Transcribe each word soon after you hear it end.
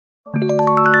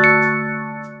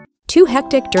Too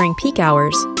hectic during peak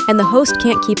hours, and the host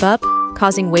can't keep up,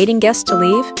 causing waiting guests to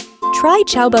leave? Try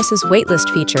Chowbus's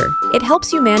waitlist feature. It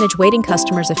helps you manage waiting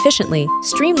customers efficiently,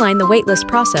 streamline the waitlist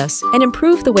process, and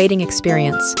improve the waiting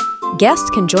experience.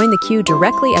 Guests can join the queue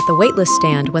directly at the waitlist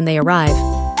stand when they arrive,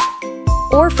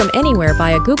 or from anywhere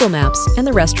via Google Maps and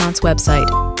the restaurant's website.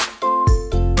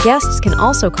 Guests can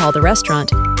also call the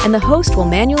restaurant, and the host will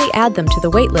manually add them to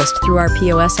the waitlist through our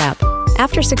POS app.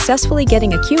 After successfully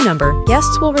getting a queue number,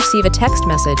 guests will receive a text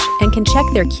message and can check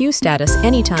their queue status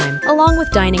anytime, along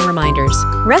with dining reminders.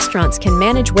 Restaurants can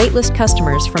manage waitlist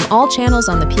customers from all channels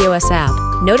on the POS app,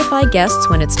 notify guests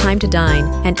when it's time to dine,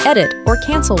 and edit or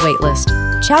cancel waitlist.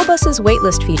 Chowbus's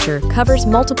waitlist feature covers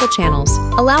multiple channels,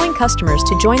 allowing customers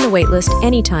to join the waitlist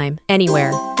anytime,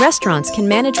 anywhere. Restaurants can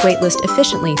manage waitlist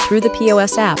efficiently through the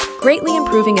POS app, greatly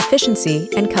improving efficiency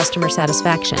and customer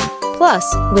satisfaction.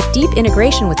 Plus, with deep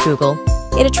integration with Google,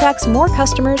 it attracts more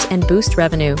customers and boosts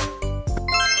revenue.